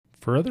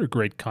For other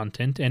great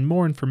content and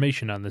more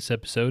information on this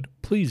episode,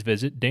 please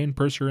visit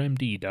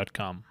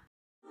danpursermd.com.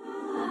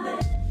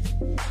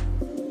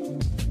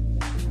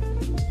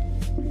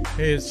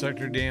 Hey, it's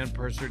Dr. Dan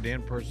Purser.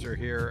 Dan Purser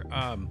here.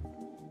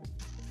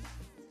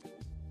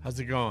 How's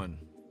it going?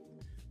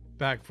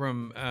 Back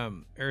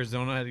from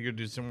Arizona. I had to go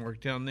do some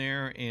work down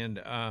there, and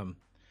I'm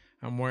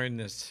wearing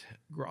this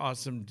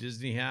awesome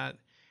Disney hat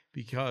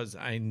because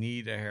I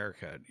need a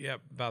haircut.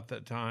 Yep, about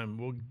that time.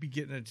 We'll be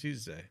getting it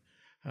Tuesday.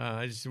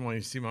 I just didn't want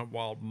you to see my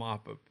wild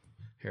mop-up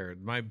hair.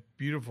 My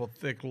beautiful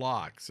thick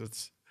locks.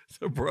 It's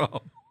a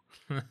problem.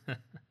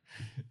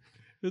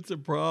 It's a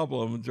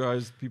problem. It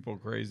drives people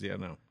crazy, I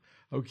know.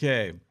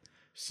 Okay,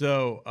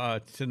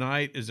 so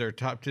tonight is our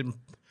top 10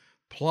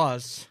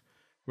 plus,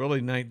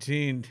 really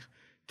 19,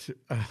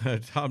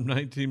 top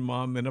 19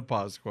 mom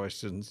menopause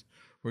questions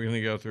we're going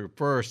to go through.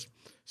 First,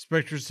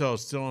 SpectraCell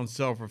is still on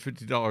sale for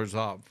 $50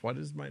 off. Why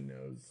does my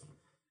nose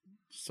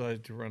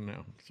decide to run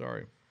now?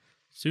 Sorry.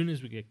 Soon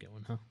as we get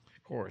going, huh?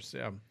 Of course,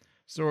 yeah.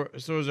 So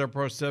is our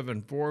Pro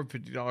 7 for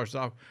 $50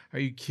 off. Are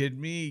you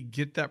kidding me?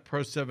 Get that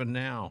Pro 7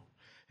 now.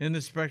 And the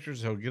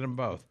SpectraCell, get them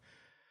both.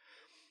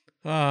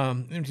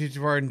 MT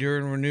Tavares Endure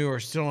and Renew are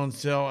still on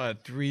sale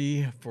at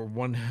 3 for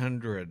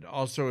 $100.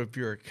 Also, if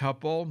you're a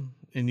couple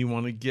and you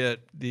want to get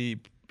the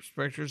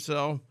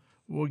SpectraCell,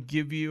 we'll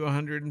give you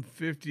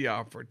 $150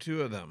 off for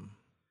two of them.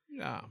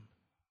 Yeah,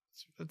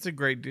 that's a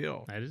great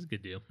deal. That is a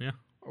good deal, yeah.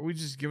 Are we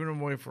just giving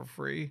them away for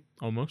free?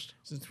 Almost.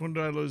 Since when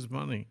do I lose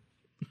money?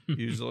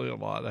 Usually a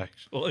lot,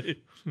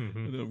 actually.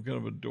 Mm-hmm. You know, I'm kind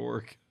of a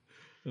dork.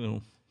 You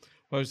know,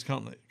 I was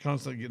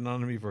constantly getting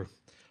on to me for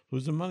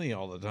losing money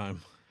all the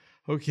time.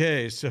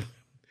 Okay, so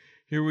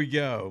here we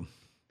go.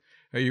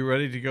 Are you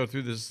ready to go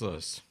through this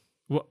list?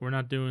 What, we're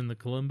not doing the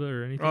Kalimba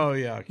or anything? Oh,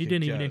 yeah. You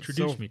didn't even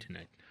introduce me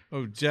tonight.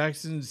 Oh,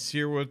 Jackson's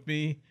here with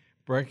me.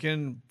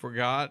 Brecken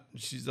forgot.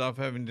 She's off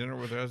having dinner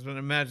with her husband.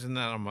 Imagine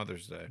that on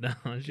Mother's Day. No,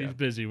 she's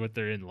busy with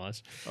their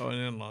in-laws. Oh, and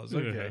in-laws.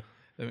 Okay.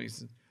 That makes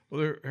sense.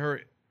 Well,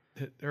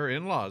 her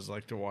in-laws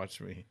like to watch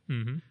me.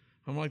 Mm-hmm.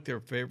 I'm like their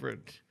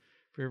favorite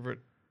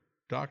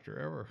doctor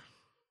ever.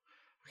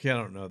 Okay, I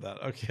don't know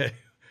that. Okay.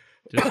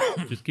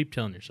 Just keep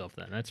telling yourself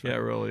that. That's right. Yeah,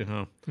 really,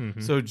 huh? Mm-hmm.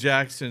 So,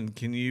 Jackson,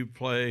 can you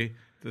play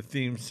the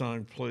theme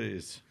song,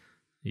 please?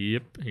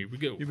 Yep, here we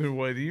go. You've been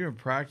waiting. You've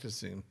been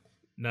practicing.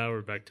 Now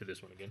we're back to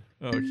this one again.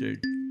 Okay.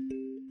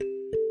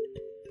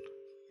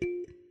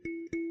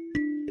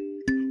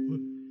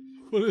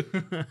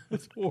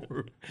 That's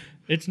horrible.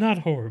 It's not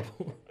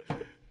horrible.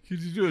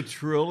 Could you do a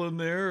trill in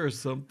there or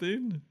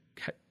something?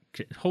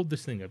 Hold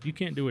this thing up. You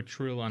can't do a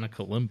trill on a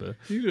kalimba.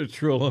 You do a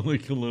trill on the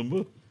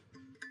kalimba.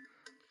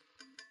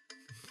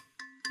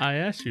 I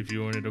asked you if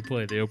you wanted to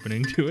play the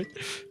opening to it.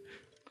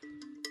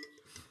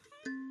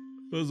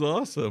 That was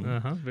awesome.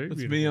 Very That's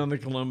beautiful. me on the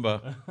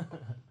kalimba.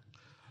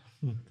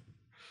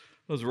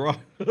 I was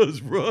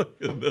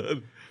rocking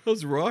that. I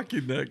was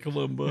rocking that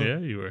kalimba. Yeah,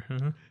 you were.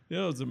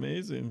 Yeah, it was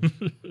amazing.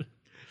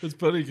 It's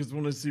funny because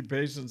when I see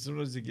patients,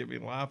 sometimes they get me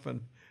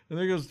laughing. And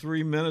there goes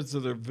 3 minutes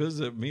of their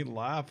visit, me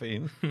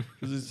laughing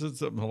because he said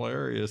something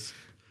hilarious.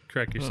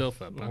 Crack yourself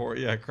up. Huh?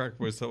 Yeah, I crack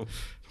myself.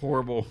 It's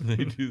horrible when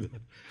they do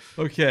that.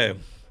 Okay,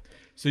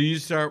 so you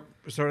start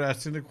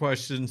asking the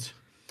questions.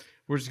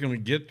 We're just going to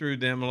get through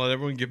them and let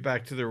everyone get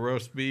back to their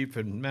roast beef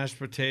and mashed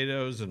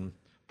potatoes and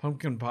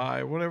pumpkin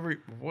pie, whatever.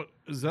 What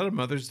is that, a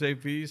Mother's Day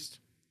feast?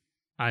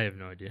 I have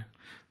no idea.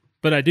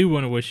 But I do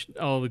want to wish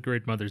all the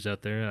great mothers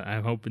out there. I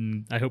hope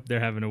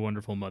they're having a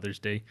wonderful Mother's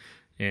Day.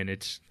 And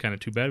it's kind of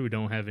too bad we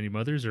don't have any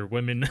mothers or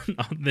women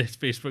on this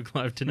Facebook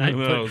Live tonight.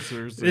 No, but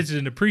seriously. It's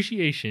an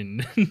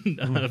appreciation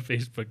on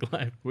Facebook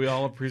Live. We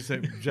all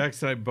appreciate,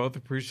 Jackson and I both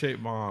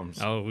appreciate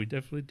moms. Oh, we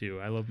definitely do.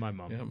 I love my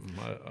mom. Yeah,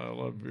 I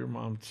love your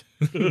mom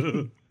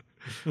too.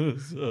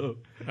 So,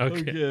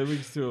 okay, it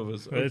makes two of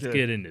us. Okay. Let's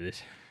get into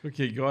this.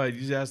 Okay, go ahead.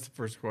 You ask the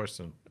first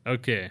question.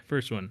 Okay,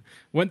 first one.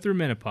 Went through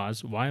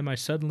menopause. Why am I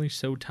suddenly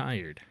so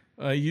tired?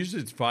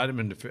 Usually it's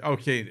vitamin deficiency.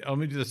 Okay, let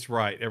me do this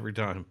right every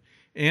time.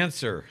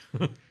 Answer.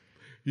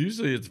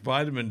 Usually it's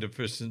vitamin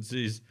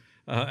deficiencies.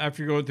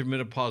 After going through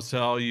menopause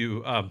hell,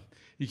 you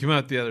come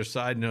out the other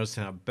side, notice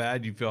how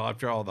bad you feel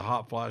after all the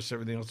hot flash,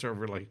 everything else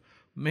over. Like,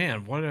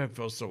 man, why do I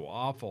feel so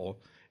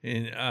awful?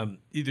 And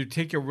either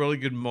take a really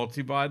good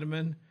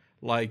multivitamin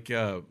like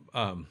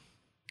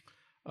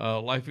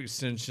Life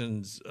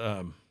Extension's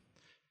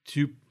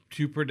 2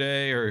 per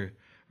day or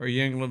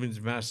Young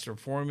Living's Master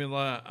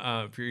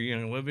Formula if you're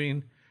Young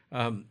Living.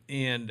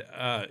 And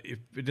if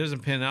it doesn't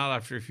pan out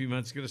after a few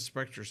months, get a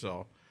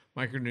SpectraCell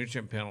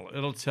micronutrient panel.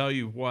 It'll tell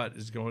you what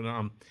is going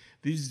on.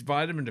 These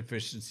vitamin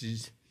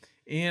deficiencies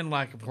and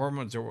lack of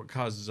hormones are what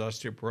causes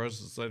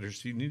osteoporosis later,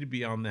 so you need to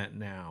be on that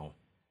now.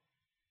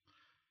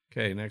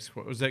 Okay, next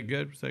question. Was that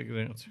good? Was that a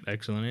good answer?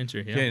 Excellent answer,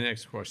 yeah. Okay,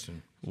 next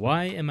question.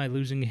 Why am I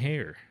losing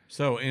hair?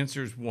 So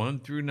answers 1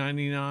 through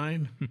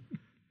 99.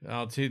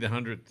 I'll tell you the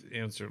 100th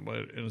answer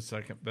later in a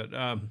second, but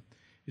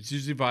it's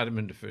usually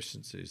vitamin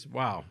deficiencies.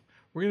 Wow.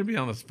 We're going to be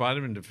on this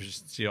vitamin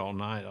deficiency all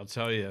night, I'll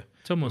tell you.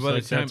 It's almost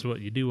like that's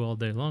what you do all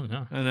day long,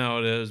 huh? I know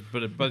it is,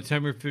 but by the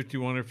time you're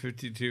 51 or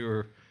 52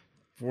 or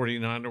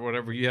 49 or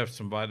whatever, you have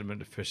some vitamin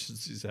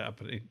deficiencies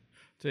happening.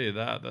 Tell you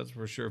that's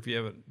for sure if you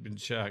haven't been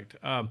checked.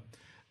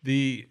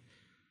 The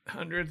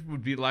 100th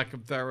would be lack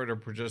of thyroid or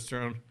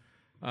progesterone.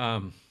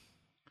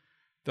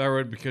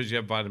 Thyroid because you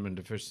have vitamin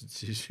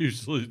deficiencies.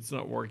 Usually it's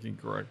not working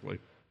correctly.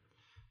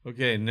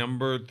 Okay,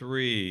 number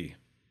 3.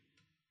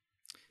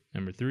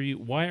 Number 3,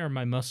 why are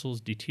my muscles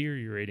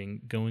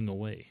deteriorating, going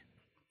away?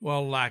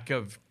 Well, lack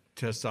of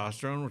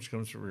testosterone, which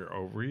comes from your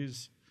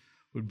ovaries,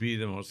 would be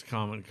the most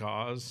common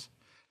cause.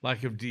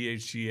 Lack of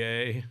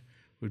DHEA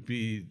would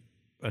be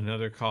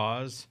another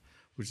cause,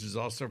 which is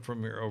also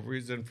from your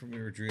ovaries and from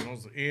your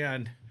adrenals,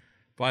 and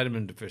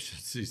vitamin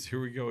deficiencies.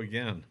 Here we go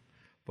again.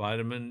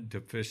 Vitamin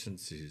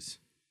deficiencies.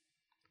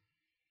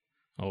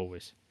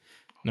 Always.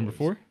 Number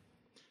 4?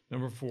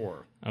 Number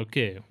 4.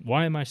 Okay,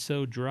 why am I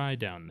so dry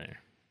down there?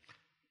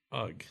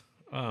 Ugh.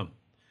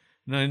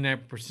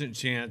 99%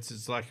 chance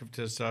it's lack of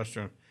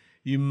testosterone.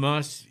 You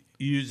must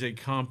use a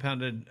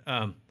compounded,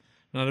 not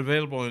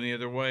available any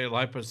other way,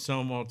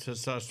 liposomal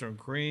testosterone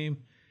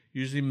cream,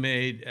 usually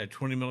made at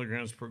 20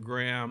 milligrams per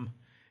gram,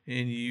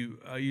 and you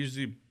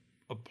usually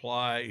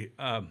apply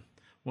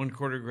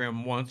 1/4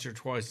 gram once or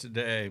twice a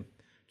day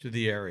to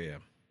the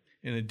area,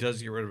 and it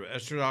does get rid of it.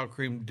 Estradiol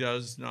cream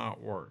does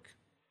not work.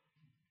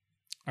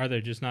 Are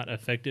there just not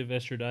effective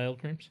estradiol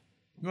creams?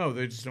 No,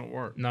 they just don't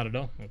work. Not at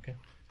all. Okay.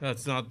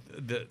 That's not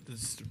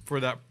for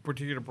that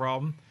particular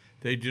problem.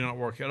 They do not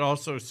work. It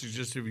also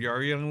suggests if you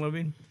are young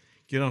living,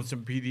 get on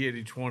some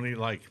PD80/20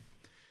 like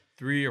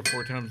 3 or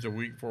 4 times a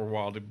week for a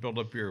while to build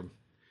up your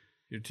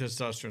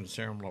testosterone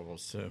serum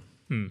levels. So.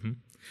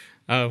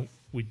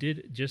 We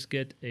did just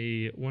get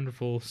a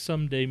wonderful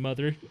someday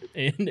mother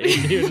and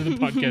here to the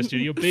podcast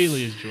studio.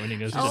 Bailey is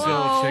joining us.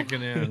 Still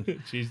checking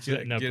in. She's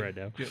sitting up right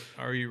now.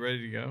 Are you ready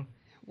to go?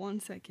 1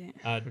 second.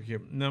 Okay,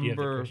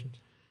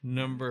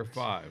 number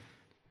 5.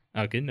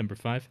 Okay, number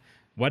 5.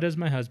 Why does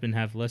my husband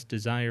have less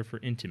desire for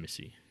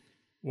intimacy?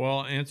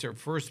 Well, answer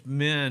first.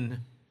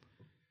 Men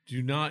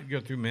do not go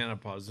through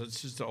menopause.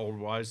 That's just the old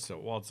wives'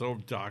 tale. Well, it's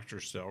old doctor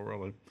tale,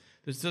 really.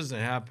 This doesn't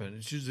happen.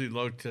 It's usually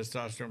low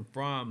testosterone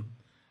from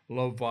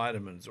low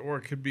vitamins, or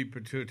it could be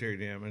pituitary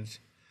damage,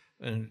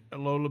 and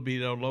low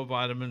libido, low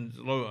vitamins,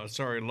 low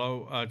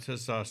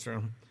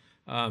testosterone,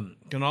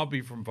 can all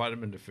be from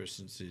vitamin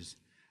deficiencies.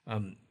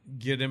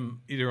 Get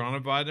him either on a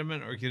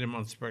vitamin or get him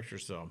on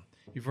Spectracell.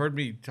 You've heard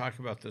me talk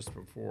about this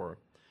before.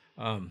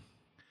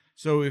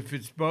 So if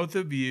it's both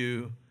of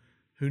you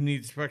who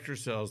need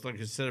Spectracells, like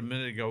I said a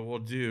minute ago, we'll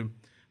do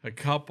a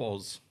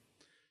couple's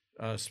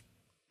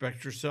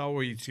Spectracell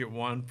where you each get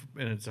one,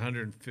 and it's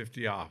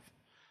 $150 off.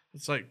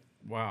 It's like,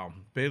 wow,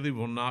 Bailey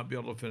will not be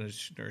able to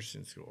finish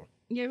nursing school.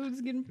 Yeah,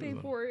 who's going to pay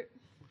for it?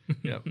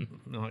 Yep,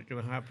 not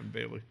going to happen,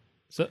 Bailey.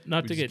 So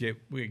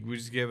We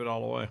just gave it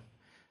all away.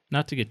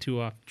 Not to get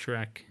too off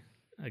track,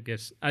 I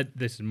guess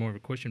this is more of a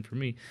question for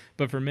me.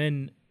 But for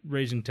men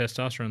raising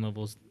testosterone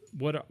levels,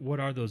 what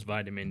are those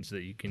vitamins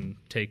that you can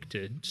take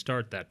to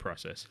start that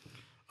process?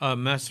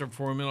 Master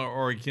Formula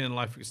or again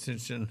Life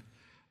Extension,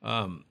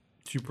 2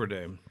 per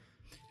day.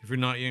 If you're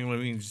not Young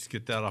Living, just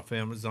get that off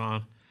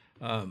Amazon.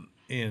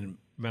 And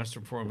Master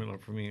Formula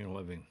from Young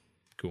Living.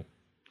 Cool.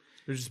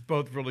 They're just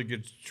both really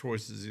good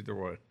choices either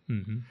way.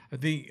 Mm-hmm. I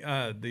think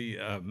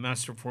the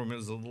Master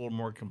Formula is a little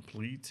more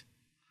complete.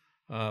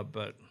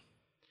 But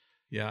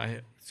yeah,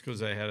 it's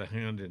because I had a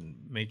hand in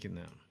making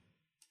that.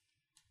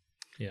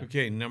 Yeah.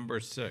 Okay, number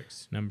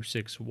 6. Number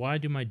 6. Why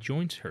do my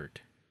joints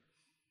hurt?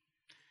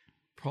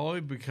 Probably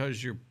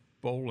because you're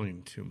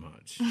bowling too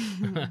much.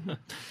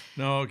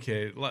 No,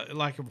 okay.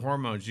 Lack of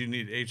hormones. You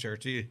need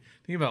HRT.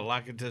 Think about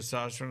lack of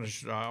testosterone,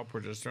 estradiol,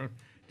 progesterone,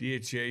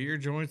 DHEA. Your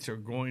joints are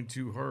going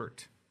to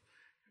hurt.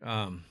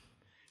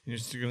 You're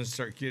still going to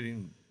start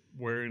getting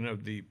wearing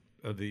of the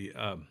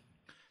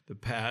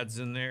pads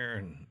in there,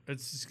 and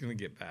it's just going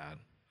to get bad.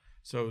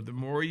 So the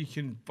more you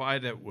can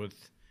fight it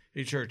with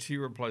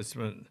HRT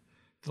replacement,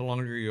 the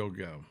longer you'll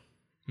go.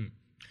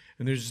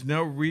 And there's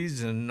no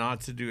reason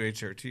not to do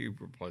HRT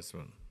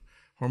replacement,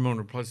 hormone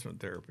replacement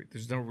therapy.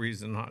 There's no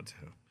reason not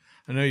to.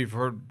 I know you've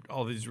heard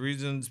all these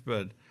reasons,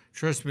 but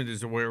trust me,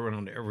 there's a way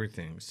around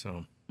everything.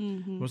 So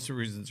most of the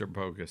reasons are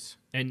bogus.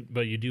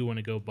 But you do want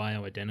to go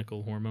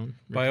bioidentical hormone?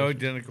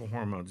 Bioidentical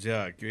hormones,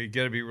 yeah. You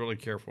got to be really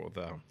careful with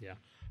that. Yeah.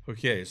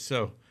 Okay,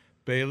 so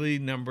Bailey,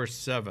 number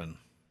 7.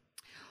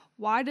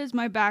 Why does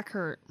my back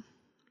hurt?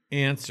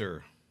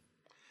 Answer.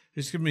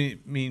 This could mean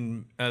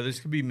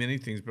many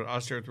things, but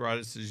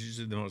osteoarthritis is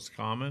usually the most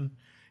common.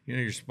 You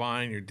know, your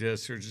spine, your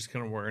discs are just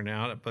kind of wearing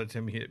out by the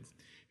time you hit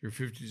your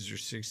 50s or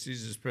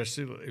 60s,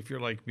 especially if you're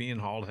like me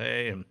and hauled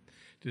hay and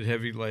did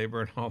heavy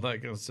labor and all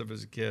that kind of stuff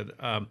as a kid.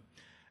 But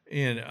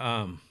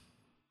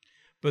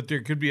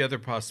there could be other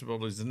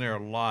possibilities, and they're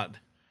a lot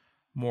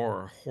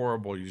more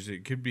horrible usually.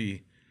 It could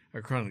be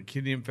a chronic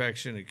kidney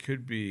infection. It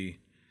could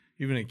be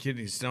even a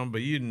kidney stone,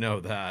 but you know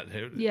that.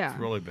 It's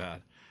really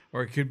bad.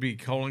 Or it could be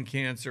colon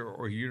cancer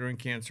or uterine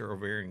cancer or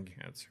ovarian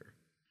cancer.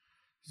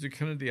 These are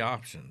kind of the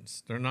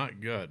options. They're not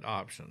good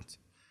options.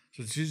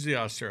 So it's usually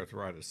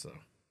osteoarthritis,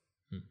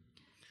 though.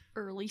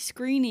 Early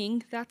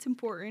screening, that's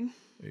important.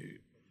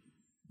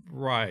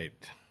 right.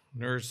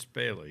 Nurse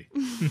Bailey.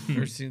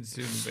 Nursing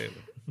student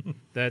Bailey.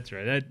 That's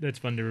right. That's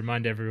fun to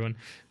remind everyone.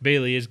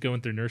 Bailey is going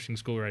through nursing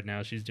school right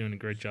now. She's doing a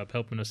great job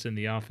helping us in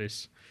the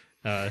office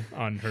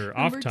on her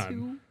off Number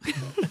time.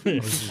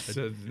 2. She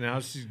said, now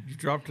you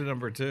dropped to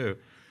number 2.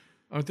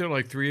 Aren't there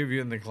like 3 of you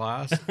in the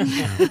class?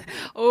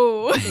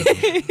 Oh,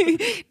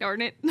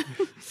 darn it.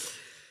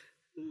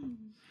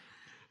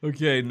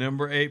 Okay,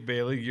 number 8,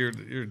 Bailey. You're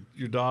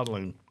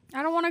dawdling.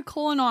 I don't want a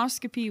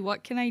colonoscopy.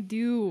 What can I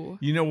do?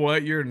 You know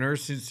what? You're a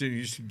nursing student.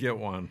 You should get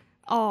one.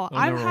 Oh, Oh,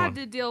 I've never had mind.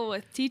 to deal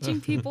with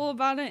teaching people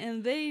about it,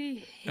 and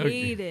they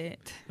hate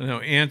it. No,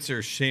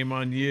 answer. Shame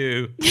on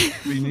you.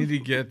 You need to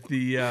get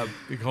the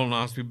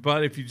colonoscopy.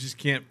 But if you just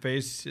can't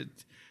face it,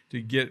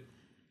 get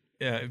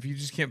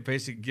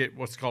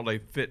what's called a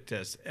FIT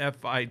test.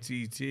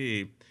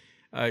 FITT.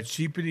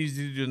 Cheap and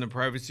easy to do in the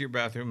privacy of your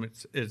bathroom.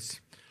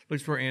 It's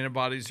looks for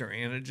antibodies or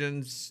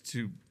antigens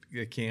to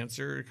get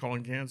cancer,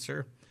 colon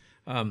cancer.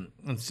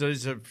 And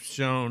studies have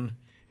shown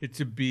it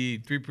to be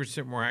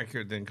 3% more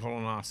accurate than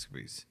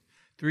colonoscopies.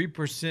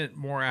 3%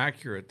 more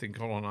accurate than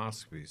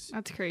colonoscopies.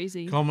 That's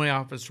crazy. Call my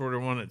office, order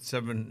one at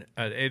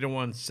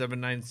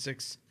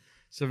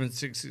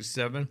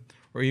 801-796-7667,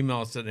 or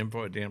email us at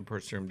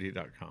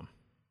info@danpursermd.com.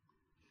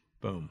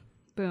 Boom.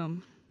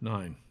 Boom.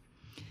 9.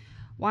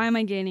 Why am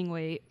I gaining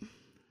weight?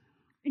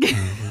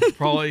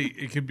 Probably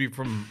it could be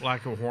from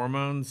lack of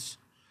hormones.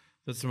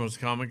 That's the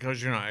most common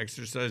because you're not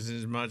exercising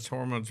as much.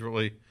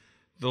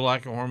 The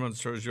lack of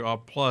hormones throws you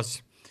off.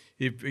 Plus,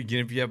 if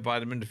you have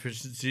vitamin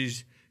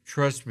deficiencies,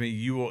 trust me,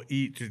 you will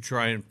eat to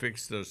try and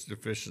fix those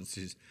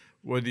deficiencies.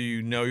 Whether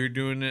you know you're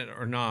doing it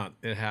or not,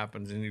 it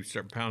happens, and you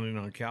start pounding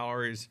on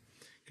calories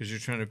because you're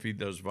trying to feed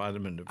those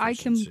vitamin I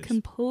deficiencies. can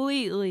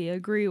completely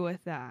agree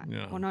with that.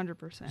 Yeah.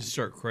 100%. You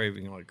start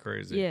craving like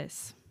crazy.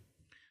 Yes.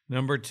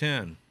 Number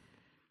 10.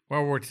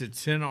 Well, we're to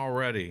 10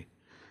 already.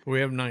 We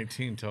have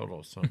 19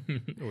 total, so.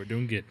 We're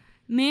doing good.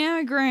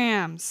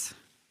 Mammograms.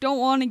 Don't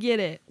want to get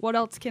it. What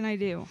else can I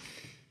do?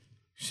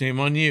 Shame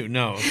on you.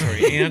 No,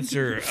 sorry.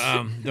 Answer,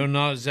 though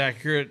not as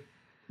accurate,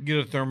 get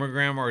a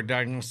thermogram or a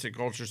diagnostic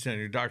ultrasound.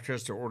 Your doctor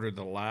has to order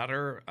the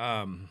latter.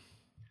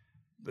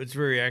 It's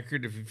very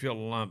accurate if you feel a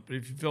lump. But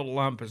if you feel a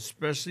lump,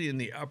 especially in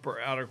the upper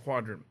outer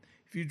quadrant,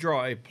 if you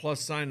draw a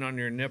plus sign on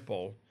your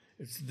nipple,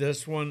 it's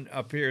this one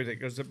up here that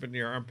goes up into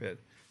your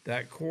armpit.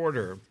 That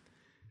quarter,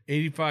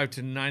 85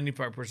 to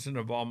 95%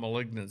 of all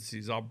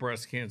malignancies, all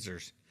breast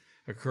cancers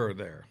occur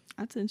there.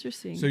 That's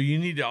interesting. So you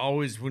need to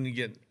always, when you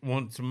get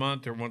once a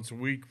month or once a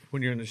week,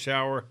 when you're in the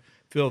shower,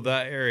 feel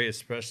that area,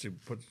 especially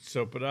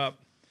soap it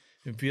up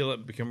and feel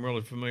it, become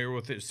really familiar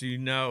with it, so you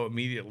know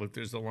immediately if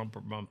there's a lump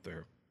or bump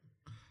there.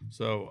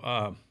 So,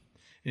 and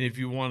if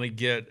you want to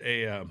get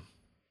a,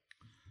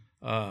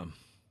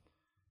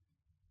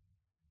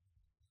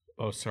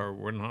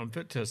 we're not on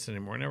fit test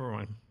anymore. Never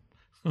mind.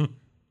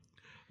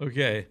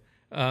 Okay.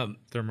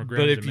 Thermograms.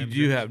 But if and you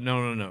do mammograms? have,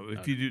 no.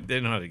 If you do,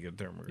 they know how to get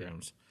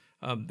thermograms.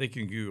 They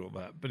can Google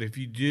that. But if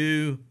you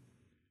do,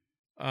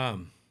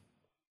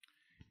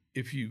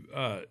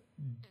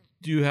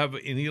 do have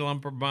any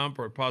lump or bump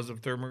or a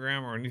positive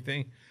thermogram or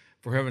anything,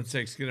 for heaven's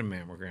sakes, get a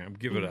mammogram.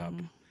 Give it up.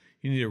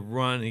 You need to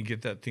run and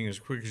get that thing as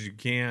quick as you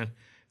can.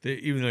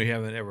 Even though you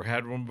haven't ever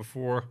had one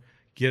before,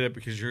 get it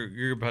because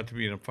you're about to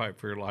be in a fight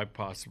for your life.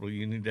 Possibly,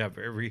 you need to have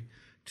every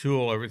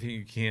tool, everything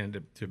you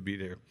can to be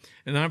there.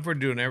 And I'm for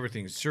doing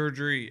everything,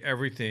 surgery,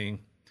 everything,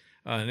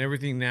 and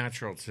everything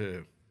natural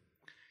too.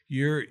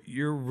 You're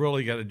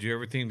really got to do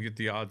everything to get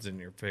the odds in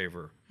your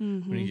favor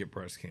when you get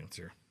breast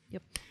cancer.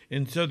 Yep.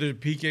 And so the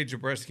peak age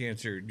of breast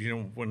cancer,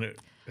 when it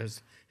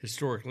has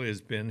historically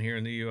been here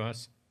in the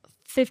U.S.?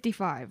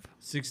 55.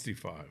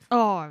 65.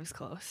 Oh, I was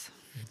close.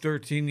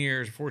 14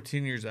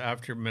 years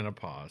after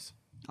menopause.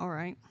 All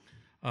right.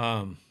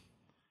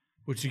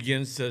 Which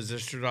again says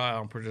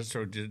estradiol and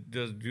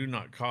progesterone do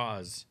not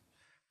cause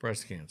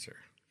breast cancer.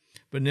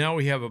 But now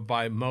we have a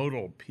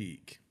bimodal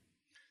peak.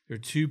 There are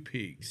 2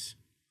 peaks.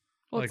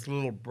 What's- like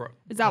little...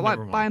 Is that what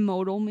never mind.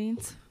 bimodal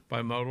means?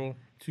 Bimodal?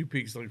 2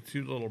 peaks, like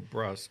 2 little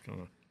breasts.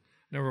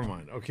 Never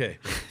mind. Okay.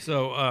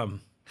 So,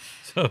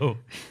 so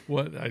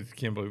what? I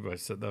can't believe I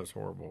said that was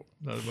horrible.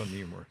 That wasn't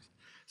humorous.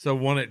 So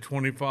one at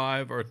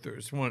 25 or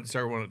one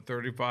at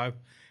 35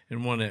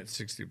 and one at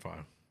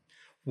 65.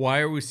 Why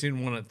are we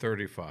seeing one at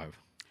 35?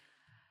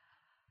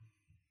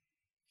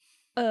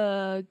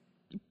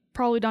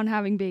 Probably done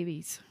having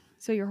babies.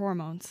 So your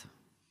hormones.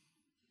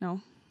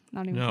 No,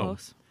 not even No.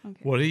 close. Okay.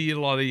 What do a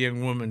lot of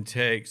young women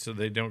take so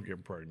they don't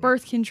get pregnant?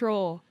 Birth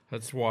control.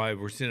 That's why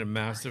we've seen a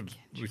massive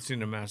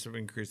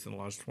increase in the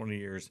last 20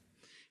 years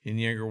in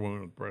younger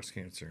women with breast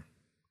cancer.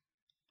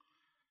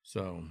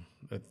 So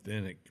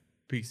then it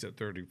peaks at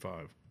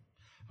 35.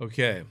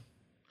 Okay.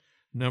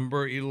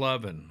 Number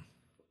 11.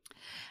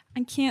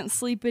 I can't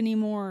sleep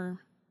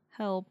anymore.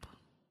 Help.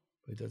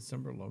 Wait, that's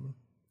number 11?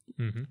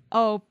 Mm-hmm.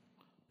 Oh,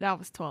 that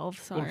was 12.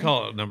 Sorry. We'll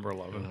call it number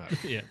 11.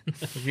 Yeah.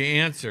 Okay,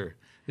 answer.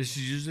 This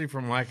is usually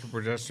from lack of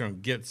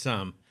progesterone. Get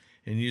some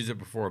and use it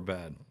before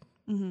bed.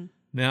 Mm-hmm.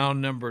 Now,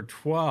 number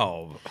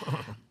 12.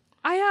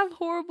 I have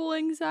horrible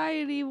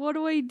anxiety. What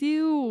do I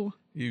do?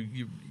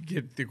 You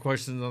get the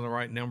questions on the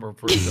right number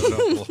for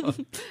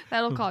it.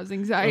 That'll cause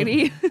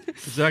anxiety.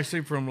 It's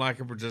actually from lack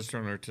of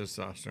progesterone or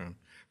testosterone.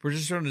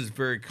 Progesterone is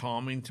very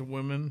calming to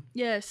women.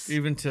 Yes.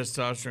 Even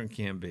testosterone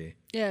can be.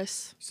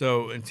 Yes.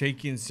 So, in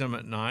taking some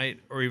at night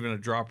or even a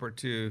drop or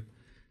two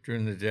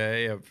during the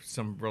day of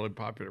some really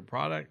popular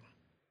product,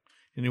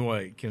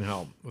 anyway, it can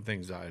help with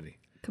anxiety.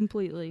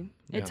 Completely.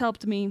 It's Yeah.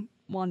 helped me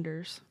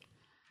wonders.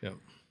 Yep.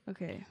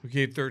 Okay.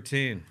 Okay,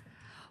 13.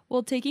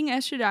 Will taking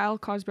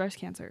estradiol cause breast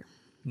cancer?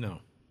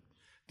 No.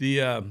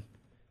 The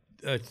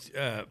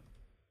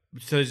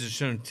studies have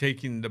shown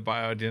taking the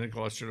bioidentical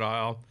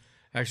estradiol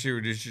actually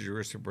reduces your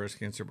risk of breast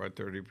cancer by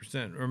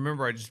 30%.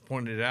 Remember, I just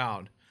pointed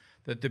out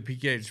that the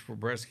peak age for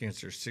breast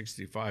cancer is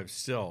 65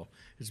 still.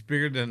 It's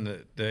bigger than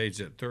the age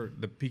at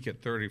the peak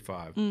at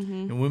 35.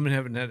 And women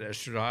haven't had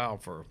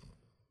estradiol for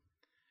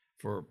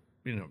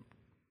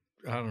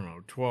I don't know,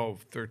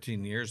 12,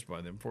 13 years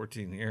by then,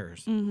 14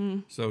 years.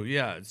 So,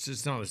 yeah, it's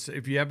just not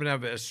if you happen to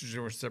have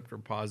estrogen receptor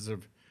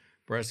positive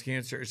breast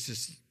cancer, it's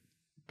just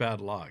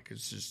bad luck.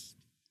 It's just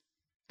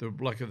the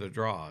luck of the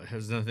draw. It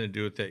has nothing to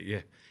do with that.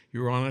 You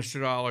were on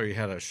estradiol or you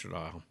had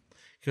estradiol.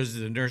 Because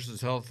the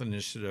Nurses' Health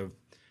Initiative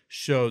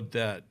showed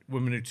that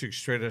women who took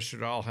straight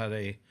estradiol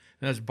and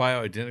that's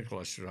bioidentical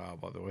estradiol,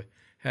 by the way,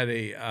 had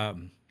a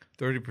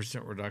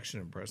 30% reduction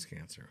in breast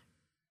cancer.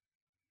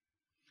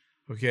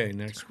 Okay,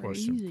 next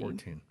question, Crazy.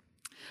 14.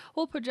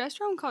 Will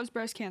progesterone cause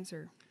breast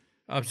cancer?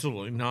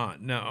 Absolutely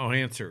not. No. Oh,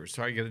 answer.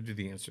 So I got to do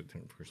the answer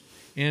thing first.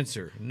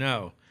 Answer,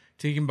 no.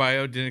 Taking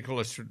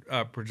bioidentical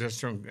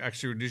progesterone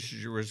actually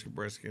reduces your risk of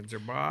breast cancer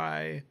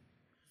by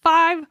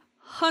 500%.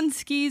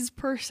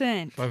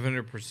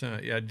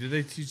 500%. Yeah, do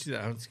they teach you the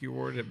Hunsky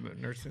word at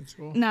nursing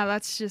school? No,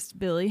 that's just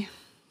Billy.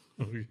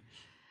 Okay.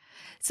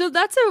 So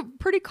that's a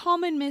pretty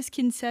common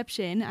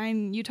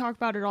misconception. You talk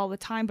about it all the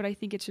time, but I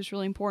think it's just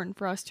really important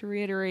for us to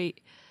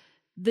reiterate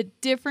the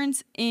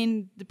difference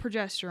in the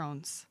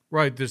progesterones.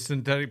 Right, the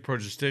synthetic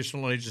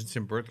progestational agents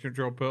in birth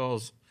control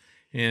pills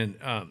and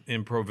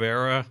in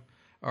Provera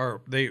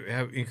they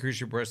have increased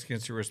your breast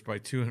cancer risk by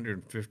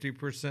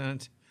 250%,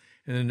 and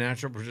the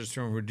natural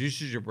progesterone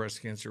reduces your breast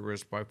cancer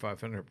risk by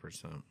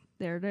 500%.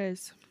 There it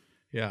is.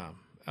 Yeah,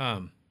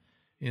 and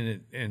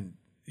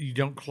you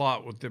don't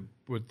clot with the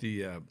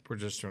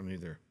progesterone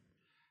either.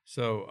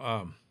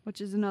 So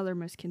Which is another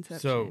misconception.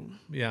 So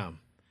yeah.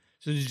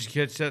 So did you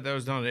catch that? That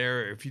was not an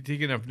error. If you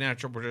take enough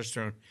natural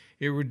progesterone,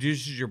 it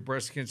reduces your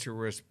breast cancer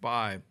risk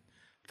by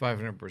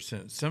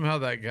 500%. Somehow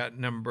that got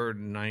numbered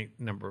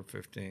number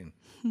 15.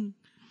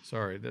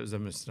 Sorry, that was a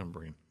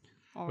misnumbering.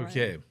 All right.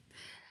 Okay.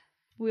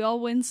 We all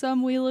win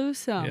some, we lose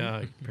some.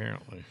 Yeah,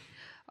 apparently.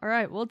 All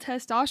right. Will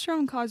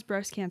testosterone cause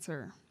breast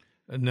cancer?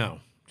 No,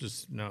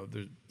 just no.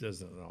 There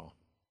doesn't at all.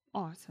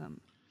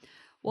 Awesome.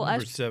 Will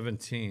Number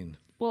 17.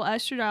 Will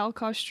estradiol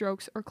cause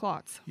strokes or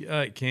clots?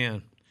 Yeah, it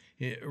can.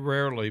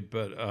 Rarely,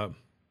 but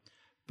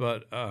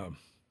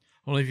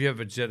only if you have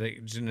a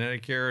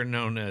genetic error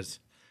known as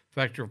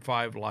factor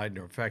V Leiden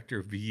or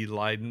factor V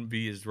Leiden.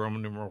 V is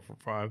Roman numeral for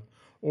 5.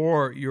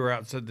 Or you're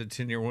outside the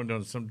 10-year window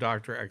and some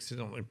doctor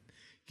accidentally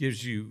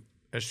gives you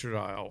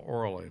estradiol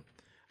orally.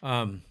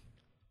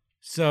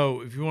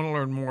 So if you want to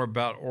learn more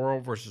about oral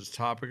versus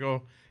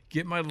topical,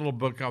 get my little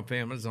book off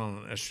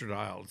Amazon on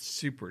estradiol. It's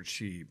super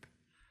cheap.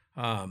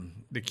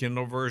 The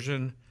Kindle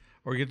version,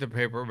 or get the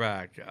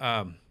paperback.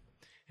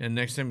 And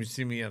next time you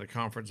see me at a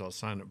conference, I'll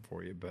sign up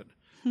for you. But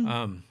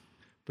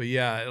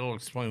yeah, it'll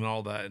explain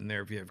all that in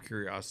there if you have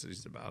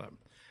curiosities about it.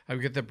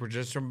 I've got the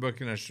progesterone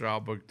book and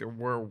estradiol book. They're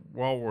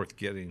well worth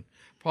getting.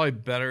 Probably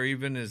better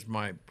even is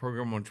my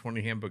Program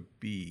 120 Handbook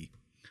B,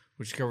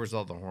 which covers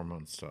all the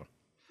hormone stuff.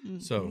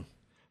 So,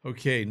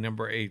 okay,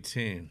 number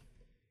 18.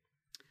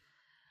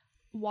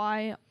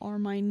 Why are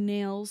my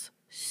nails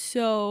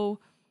so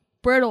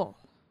brittle?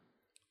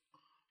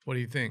 What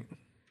do you think?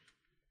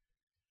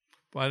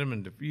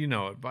 Vitamin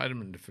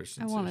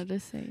deficiency. I wanted to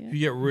say it. You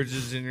get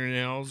ridges in your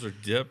nails or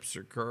dips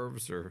or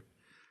curves or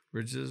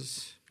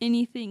ridges.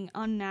 Anything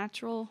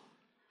unnatural?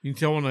 You can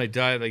tell when I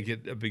diet, I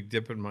get a big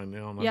dip in my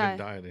nail. I've been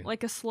dieting.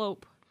 Like a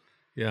slope.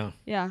 Yeah.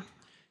 Yeah.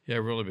 Yeah,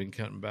 I've really been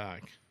cutting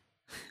back.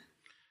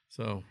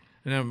 So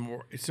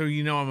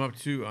I'm up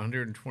to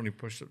 120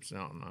 push-ups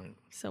now at night.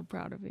 So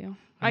proud of you.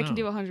 I I can know.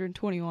 do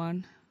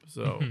 121.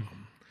 So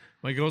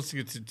my goal is to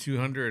get to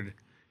 200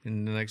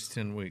 in the next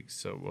 10 weeks.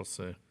 So we'll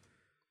see.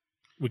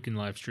 We can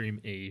live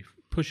stream a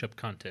push-up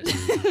contest.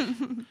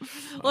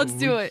 Let's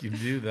do it. You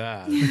do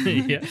that.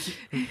 Yeah,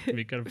 it'd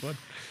be kind of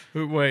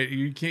fun. Wait,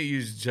 you can't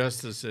use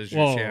Justice as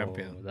your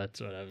champion.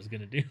 That's what I was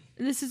gonna do.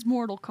 This is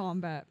Mortal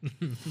Kombat.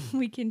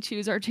 We can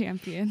choose our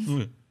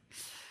champions.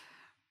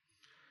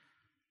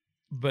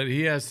 But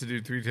he has to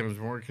do 3 times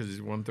more because he's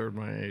 1/3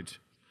 my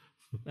age.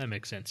 That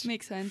makes sense.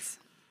 Makes sense.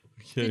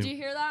 Okay. Did you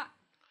hear that?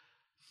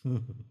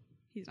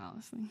 He's not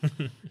listening.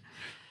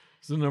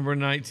 So number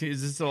 19,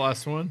 is this the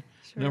last one?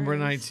 Sure Number is.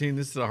 19,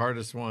 this is the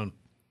hardest one.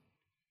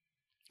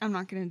 I'm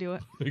not going to do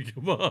it.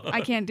 Come on.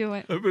 I can't do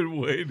it. I've been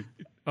waiting.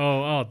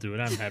 Oh, I'll do it.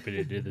 I'm happy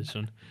to do this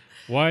one.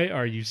 Why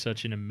are you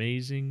such an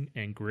amazing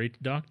and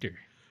great doctor?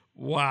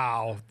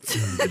 Wow.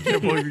 I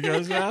can't believe you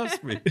guys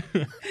asked me.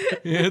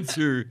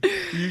 Answer.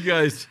 You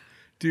guys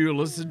do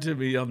listen to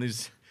me on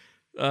these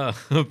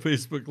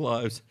Facebook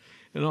Lives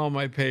and all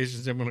my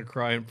patients. I'm going to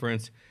cry in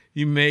friends.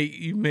 You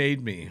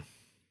made me,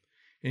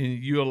 and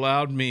you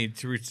allowed me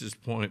to reach this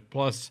point.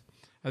 Plus,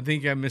 I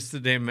think I missed the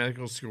day in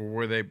medical school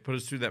where they put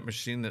us through that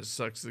machine that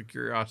sucks the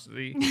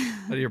curiosity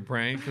out of your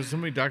brain, because so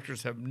many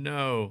doctors have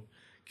no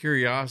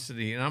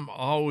curiosity. And I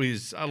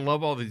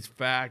love all these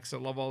facts. I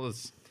love all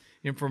this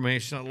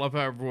information. I love how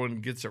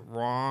everyone gets it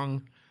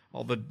wrong.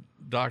 All the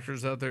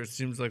doctors out there, it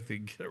seems like they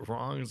get it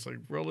wrong. It's like,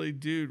 really,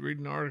 dude, read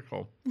an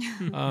article.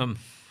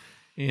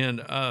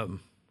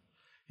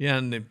 Yeah,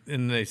 and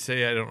they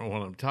say I don't know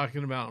what I'm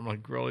talking about. I'm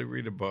like, really,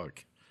 read a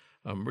book.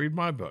 Read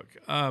my book.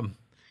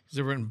 Because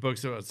I've written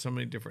books about so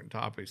many different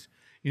topics.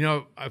 You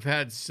know, I've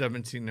had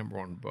 17 number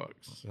one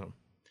books. So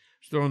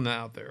just throwing that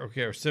out there.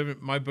 Okay,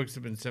 my books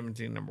have been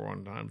 17 number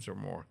one times or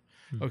more.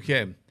 Mm-hmm.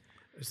 Okay,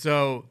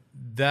 so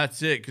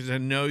that's it. Because I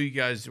know you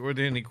guys, were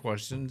there any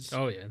questions?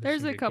 Oh, yeah.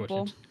 There's a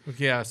couple. Questions.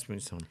 Okay, ask me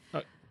some.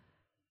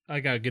 I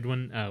got a good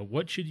one.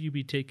 What should you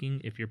be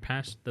taking if you're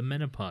past the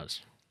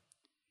menopause?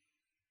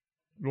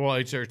 Well,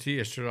 HRT,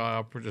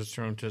 estradiol,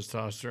 progesterone,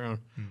 testosterone,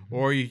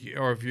 or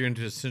if you're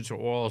into essential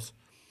oils,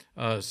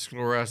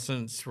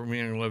 sclerescence from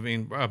Young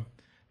Living,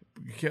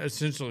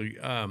 essentially,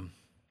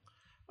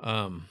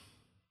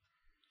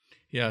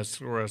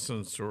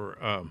 sclerescence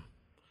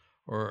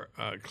or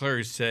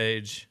clary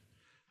sage,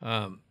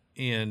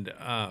 and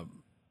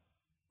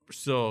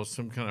still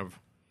some kind of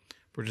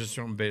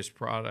progesterone-based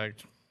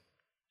product,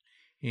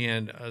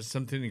 and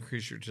something to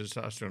increase your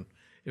testosterone.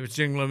 If it's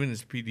Young Living,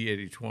 it's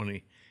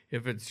PD8020.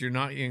 If you're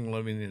not Young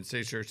Living and it's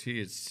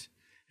HRT,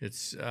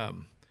 it's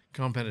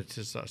compounded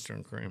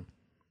testosterone cream.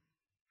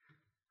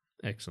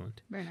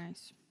 Excellent. Very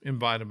nice. And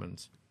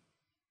vitamins.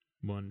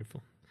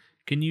 Wonderful.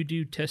 Can you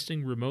do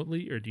testing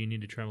remotely, or do you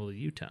need to travel to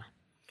Utah?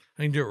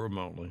 I can do it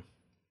remotely.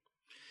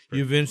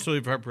 You eventually,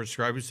 if I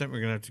prescribe you something,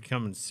 you're going to have to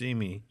come and see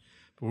me.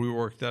 But we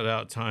work that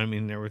out, timing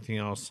and everything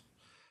else.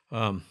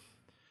 But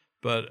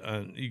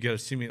you got to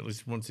see me at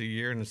least once a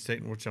year in the state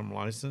in which I'm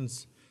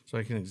licensed, so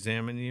I can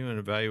examine you and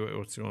evaluate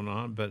what's going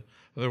on. But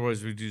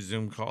otherwise, we do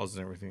Zoom calls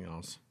and everything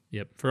else.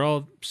 Yep. For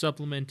all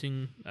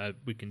supplementing,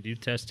 we can do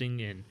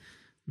testing and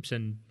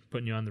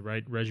putting you on the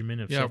right regimen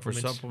of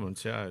supplements. For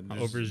supplements, yeah.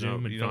 Over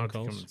Zoom and you phone don't have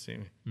calls. to come and see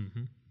me.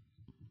 Mm-hmm.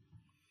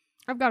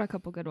 I've got a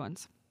couple good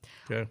ones.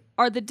 Okay.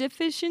 Are the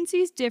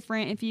deficiencies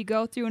different if you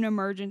go through an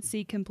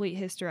emergency complete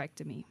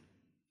hysterectomy?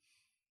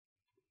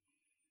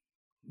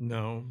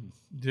 No,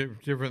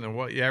 different than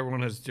what? Yeah,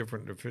 everyone has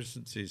different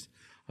deficiencies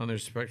on their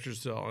spectral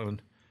cell,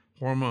 and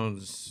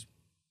hormones.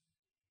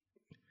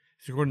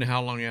 It's according to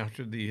how long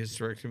after the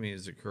hysterectomy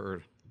has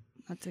occurred.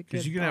 That's a good.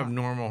 Because you can have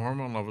normal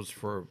hormone levels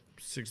for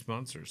 6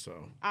 months or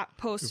so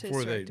post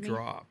before they hysterectomy.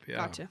 drop. Yeah,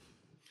 Gotcha.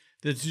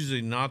 That's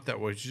usually not that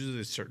way. It's usually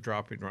they start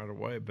dropping right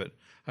away. But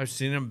I've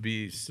seen them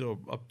be still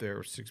up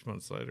there 6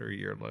 months later, a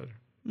year later.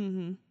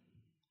 Mm-hmm.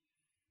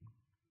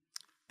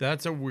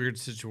 That's a weird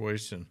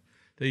situation.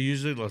 They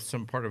usually left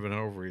some part of an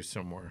ovary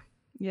somewhere.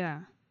 Yeah.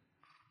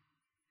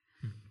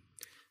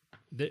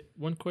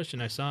 One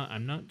question I saw,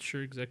 I'm not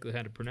sure exactly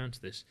how to pronounce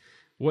this.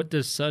 What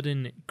does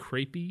sudden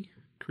creepy?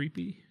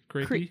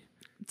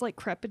 It's like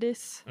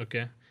crepitus.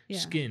 Okay. Yeah.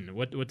 Skin.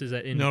 What does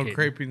that indicate? No,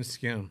 creping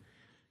skin.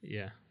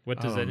 Yeah. What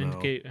does that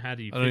indicate? How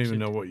do you? I don't even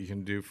know what you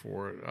can do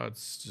for it.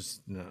 It's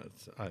just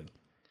nuts.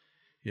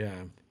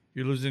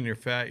 You're losing your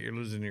fat. You're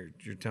losing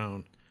your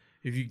tone.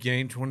 If you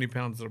gain 20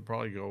 pounds, it'll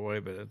probably go away.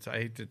 But I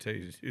hate to tell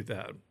you to do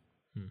that.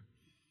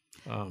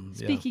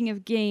 Speaking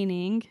of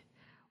gaining,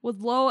 would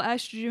low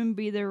estrogen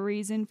be the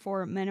reason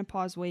for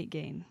menopause weight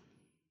gain?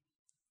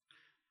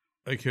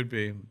 It could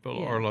be,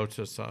 or low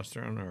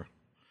testosterone, or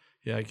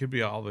it could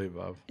be all the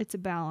above. It's a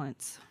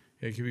balance.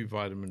 It could be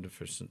vitamin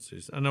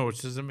deficiencies. I know,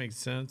 which doesn't make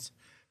sense,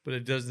 but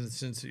it does in the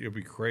sense that you'll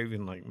be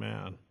craving like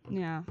mad.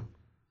 Yeah.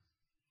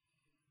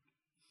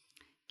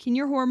 Can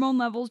your hormone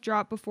levels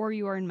drop before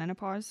you are in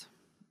menopause?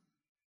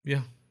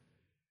 Yeah.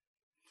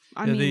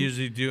 I mean, they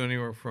usually do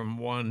anywhere from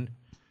 1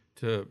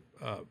 to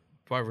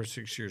 5 or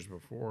 6 years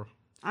before.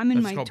 I'm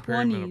in That's my called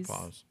 20s,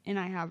 perimenopause. and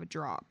I have a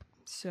drop.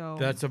 So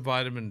That's a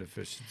vitamin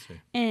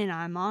deficiency. And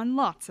I'm on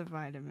lots of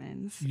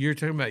vitamins. You're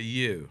talking about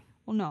you.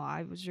 Well, no,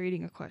 I was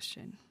reading a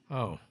question.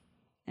 Oh.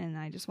 And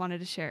I just wanted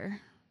to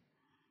share.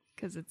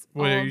 Because it's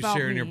What, all are you about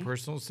sharing me. your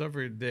personal stuff,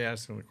 or are they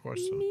asking a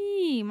question?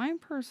 Me, my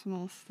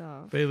personal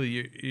stuff.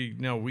 Bailey,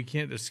 no, we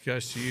can't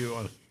discuss you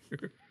on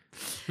here.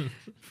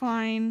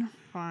 Fine.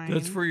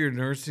 That's for your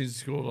nursing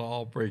school to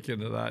all break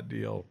into that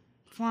deal.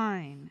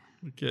 Fine.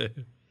 Okay.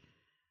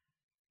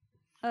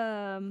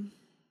 Of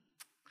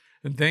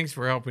And thanks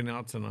for helping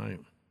out tonight.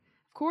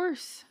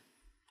 course.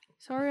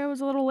 Sorry I was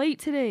a little late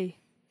today.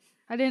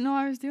 I didn't know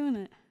I was doing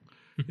it.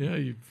 Yeah,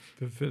 you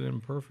fit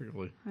in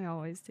perfectly. I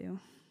always do.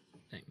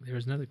 There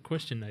was another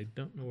question. I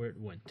don't know where it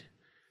went.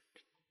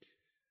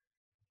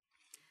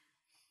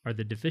 Are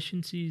the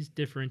deficiencies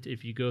different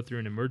if you go through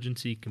an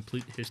emergency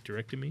complete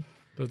hysterectomy?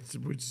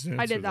 We just I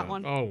answered did that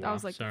one. Oh, That wow.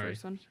 was like Sorry. the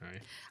first one. Sorry.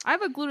 I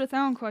have a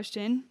glutathione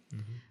question.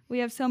 Mm-hmm. We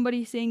have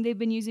somebody saying they've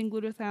been using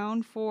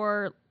glutathione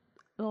for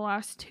the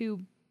last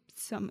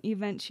some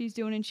events she's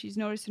doing, and she's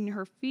noticing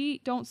her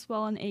feet don't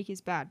swell and ache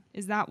as bad.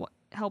 Is that what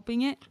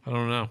helping it? I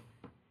don't know.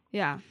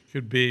 Yeah.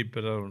 Could be,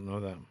 but I don't know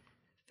that.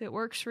 If it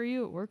works for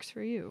you, it works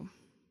for you.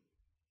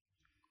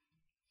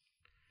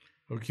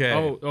 Okay.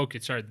 Oh, okay.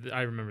 Sorry,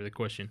 I remember the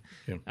question.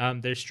 Yeah.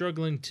 They're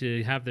struggling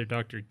to have their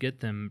doctor get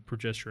them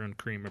progesterone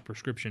cream, a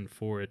prescription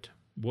for it.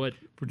 What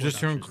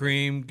Progesterone options?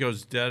 cream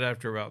goes dead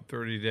after about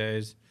 30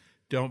 days.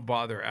 Don't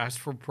bother. Ask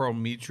for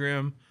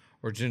Prometrium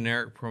or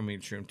generic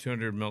Prometrium,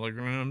 200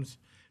 milligrams.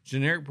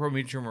 Generic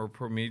Prometrium or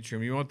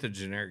Prometrium. You want the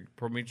generic.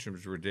 Prometrium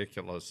is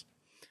ridiculous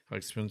how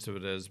expensive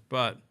it is.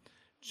 But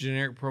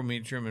generic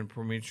Prometrium and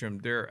Prometrium,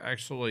 they're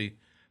actually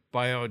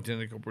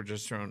bioidentical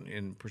progesterone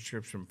in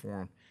prescription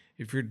form.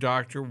 If your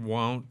doctor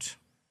won't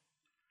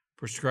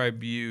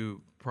prescribe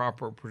you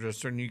proper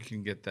progesterone, you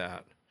can get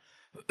that.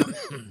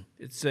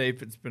 It's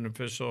safe, it's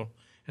beneficial,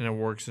 and it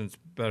works, and it's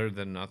better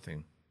than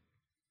nothing.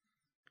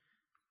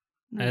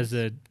 As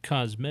a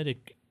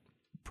cosmetic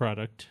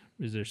product,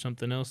 is there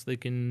something else they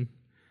can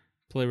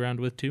play around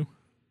with too?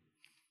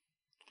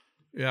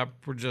 Yeah,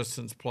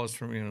 Progestins Plus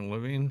from Young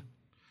Living,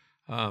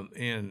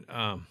 and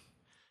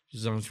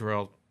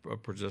Zontrel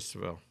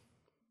Progestavel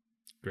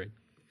Great.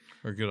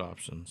 are good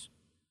options.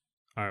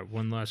 All right,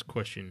 one last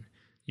question.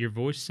 Your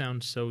voice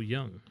sounds so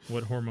young.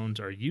 What hormones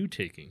are you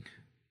taking?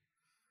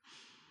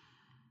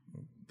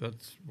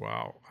 That's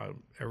wow.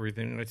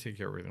 Everything. I take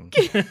everything.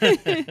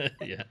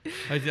 Yeah.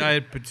 I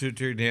had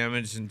pituitary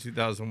damage in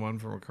 2001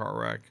 from a car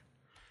wreck.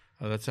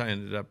 That's how I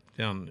ended up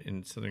down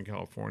in Southern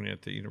California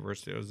at the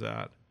university I was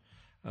at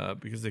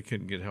because they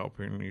couldn't get help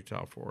here in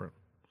Utah for it.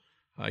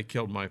 I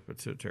killed my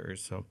pituitary,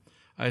 so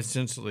I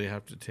essentially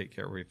have to take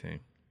everything,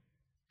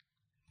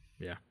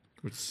 Yeah.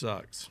 which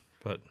sucks,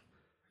 but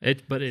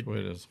But that's the way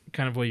it is.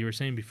 kind of what you were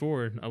saying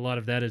before, a lot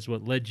of that is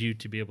what led you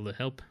to be able to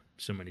help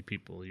so many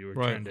people. You were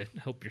Right. trying to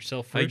help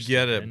yourself I first.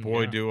 get and it. then,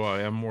 Boy, yeah, do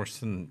I. I'm worse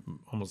than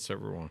almost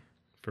everyone.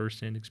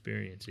 first-hand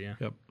experience, yeah.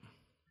 Yep.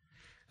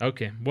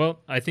 Okay,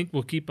 well, I think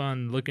we'll keep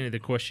on looking at the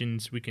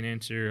questions we can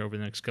answer over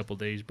the next couple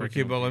days.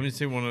 Okay, but let me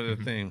say one other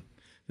thing.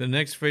 The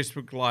next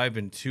Facebook Live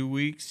in 2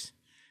 weeks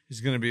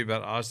is going to be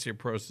about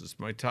osteoporosis.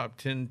 My top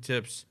 10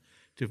 tips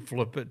to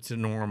flip it to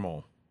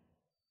normal.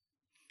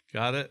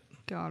 Got it?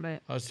 Got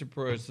it.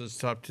 Osteoporosis,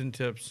 top 10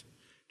 tips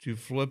to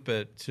flip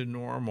it to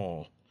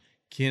normal.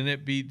 Can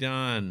it be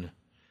done?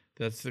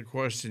 That's the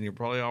question. You're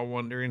probably all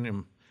wondering,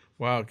 and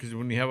wow, because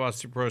when you have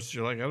osteoporosis,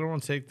 you're like, I don't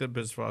want to take the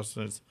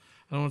bisphosphonates.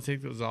 I don't want to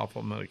take those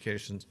awful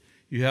medications.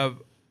 You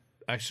have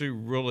actually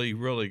really,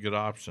 really good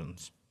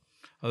options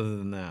other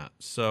than that.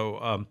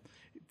 So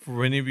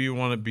for any of you who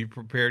want to be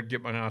prepared,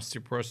 get my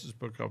osteoporosis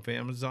book off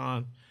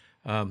Amazon.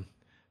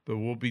 But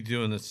we'll be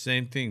doing the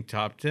same thing,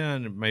 top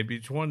 10, maybe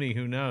 20,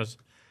 who knows,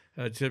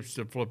 tips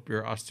to flip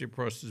your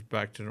osteoporosis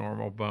back to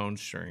normal bone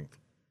strength.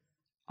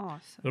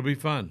 Awesome. It'll be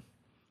fun.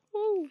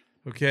 Woo.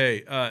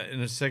 Okay,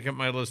 in a second,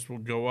 my list will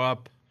go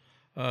up.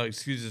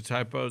 Excuse the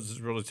typos. It's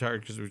really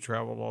tired because we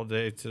traveled all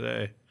day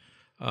today.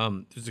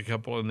 There's a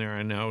couple in there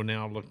I know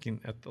now looking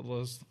at the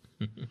list.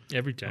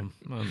 Every time.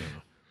 I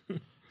know.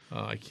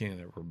 I can't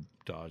ever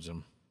dodge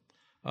them.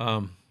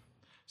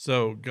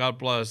 So God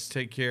bless.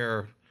 Take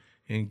care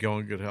and go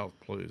in good health,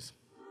 please.